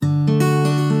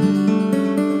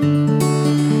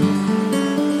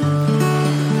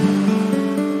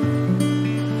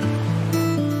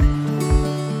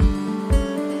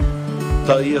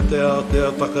ia te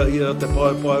taka ia te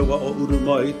pai wa o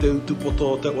urumai te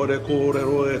utupoto te ore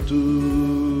kōrero e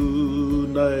tū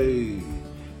nei.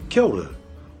 Kia ora.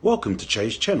 Welcome to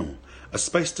Chay's Channel, a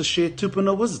space to share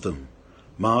tupuna wisdom,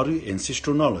 Māori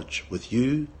ancestral knowledge with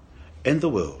you and the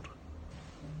world.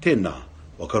 Tēnā,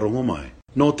 wakarongo mai.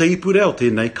 Nō te ipureo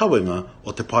tēnei kawenga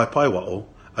o te pai wao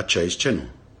a Chay's Channel.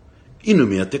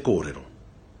 Inumia te kōrero.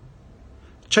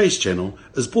 Chay's Channel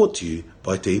is brought to you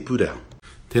by Te Ipureo.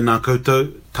 Tēnā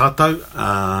koutou, tātou,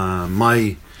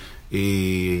 mai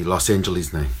I Los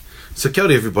Angeles nei. So kia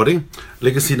ora everybody,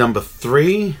 legacy number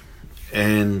 3,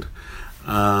 and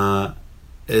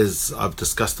as I've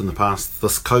discussed in the past,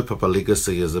 this kaupapa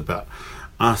legacy is about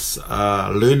us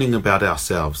learning about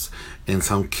ourselves and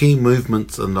some key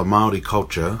movements in the Māori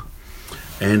culture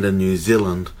and in New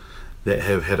Zealand that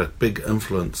have had a big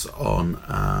influence on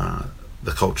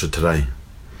the culture today.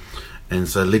 And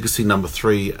so legacy number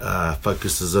 3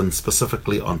 focuses in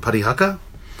specifically on Parihaka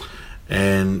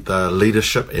and the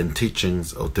leadership and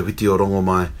teachings of Te Whiti o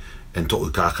Rongomai and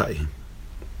Toʻu Kākai,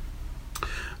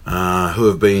 who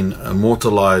have been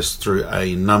immortalised through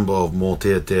a number of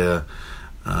mōteatea,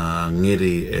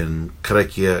 ngeri and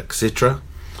karakia, etc.,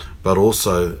 but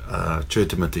also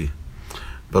Tūtamiti,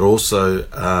 but also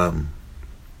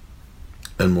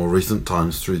in more recent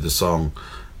times through the song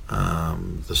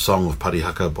of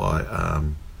Parihaka by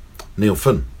Neil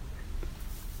Finn.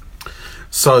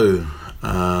 So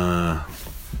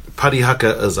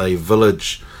Parihaka is a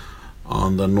village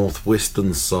on the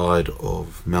northwestern side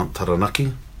of Mount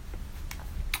Taranaki,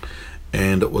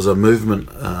 and it was a movement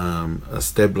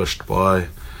established by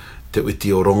Te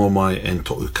Whiti o Rongomai and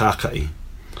Toʻu Kākai,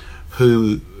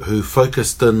 who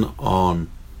focused in on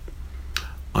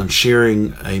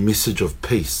sharing a message of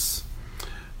peace,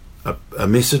 a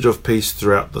message of peace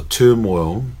throughout the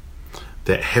turmoil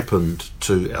that happened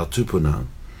to our tupuna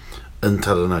in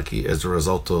Taranaki as a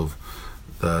result of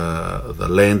the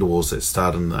land wars that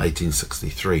started in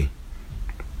 1863.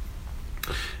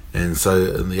 And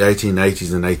so in the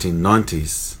 1880s and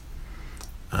 1890s,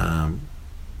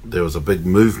 there was a big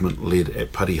movement led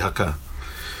at Parihaka,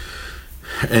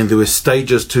 and there were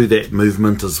stages to that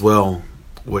movement as well,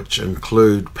 which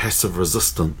include passive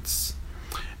resistance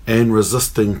and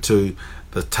resisting to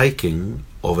the taking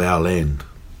of our land.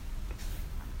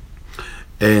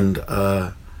 And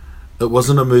it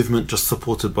wasn't a movement just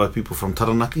supported by people from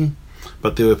Taranaki,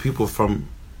 but there were people from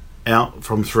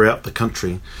throughout the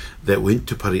country that went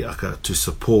to Parihaka to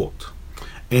support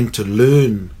and to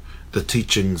learn the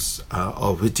teachings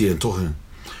of Whiti and Tohu.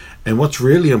 And what's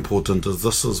really important is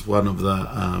this is one of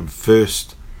the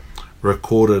first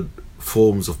recorded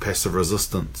forms of passive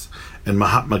resistance, and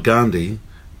Mahatma Gandhi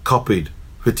copied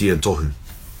Whiti and Tohu.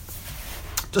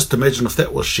 Just imagine if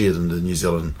that was shared in the New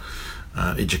Zealand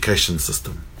education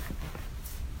system.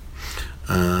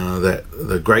 That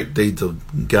the great deeds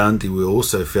of Gandhi were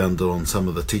also founded on some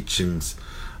of the teachings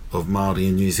of Māori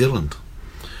in New Zealand.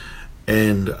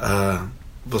 And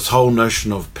this whole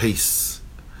notion of peace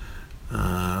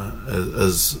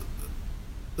is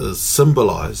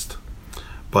symbolised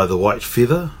by the white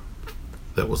feather.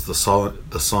 That was the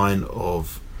sign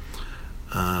of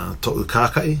Toʻu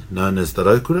Kākai, known as the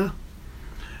Raukura,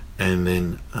 and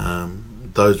then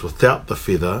those without the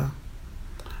feather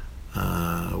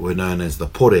were known as the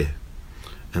Pore,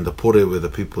 and the Pore were the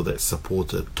people that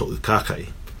supported Toʻu Kākai,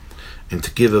 and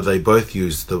together they both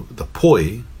used the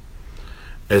poi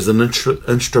as an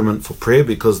instrument for prayer,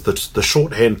 because the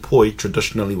shorthand poi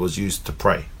traditionally was used to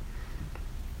pray,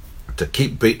 to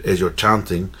keep beat as you're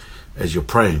chanting, as you're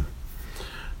praying.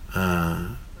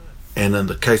 And in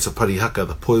the case of Parihaka,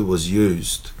 the poi was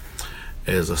used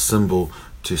as a symbol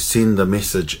to send the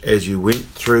message as you went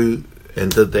through and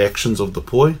did the actions of the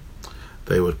poi.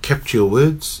 They would capture your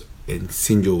words and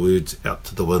send your words out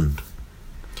to the wind.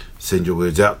 Send your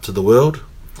words out to the world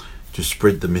to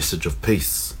spread the message of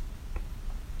peace.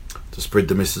 To spread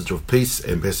the message of peace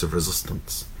and passive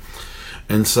resistance.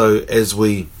 And so as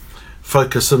we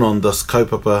focus in on this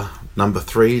kaupapa number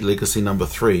 3, legacy number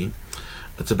 3,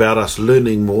 it's about us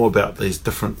learning more about these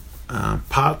different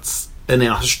parts in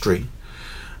our history.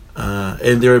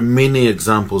 And there are many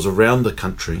examples around the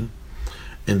country,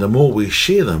 and the more we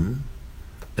share them,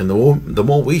 and the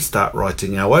more we start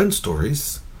writing our own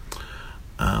stories,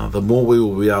 the more we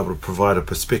will be able to provide a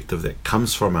perspective that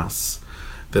comes from us,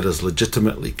 that is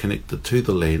legitimately connected to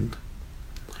the land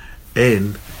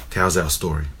and tells our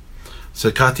story. So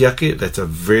ka te ake, that's a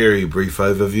very brief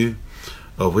overview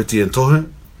of Whiti and Tohu,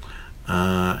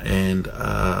 and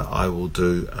I will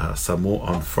do some more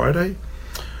on Friday,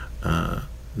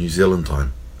 New Zealand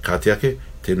time. Ka te ake,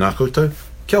 tēnā koutou,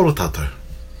 kia ora tātou.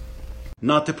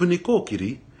 Nā Te Puni Kōkiri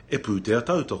e Pūtea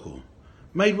Tautoko,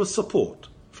 made with support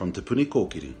from Te Puni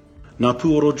Kōkiri. Nā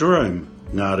Puoro Jerome,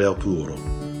 Ngā Reo Puoro.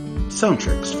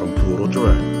 Soundtracks from Puoro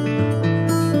Jerome.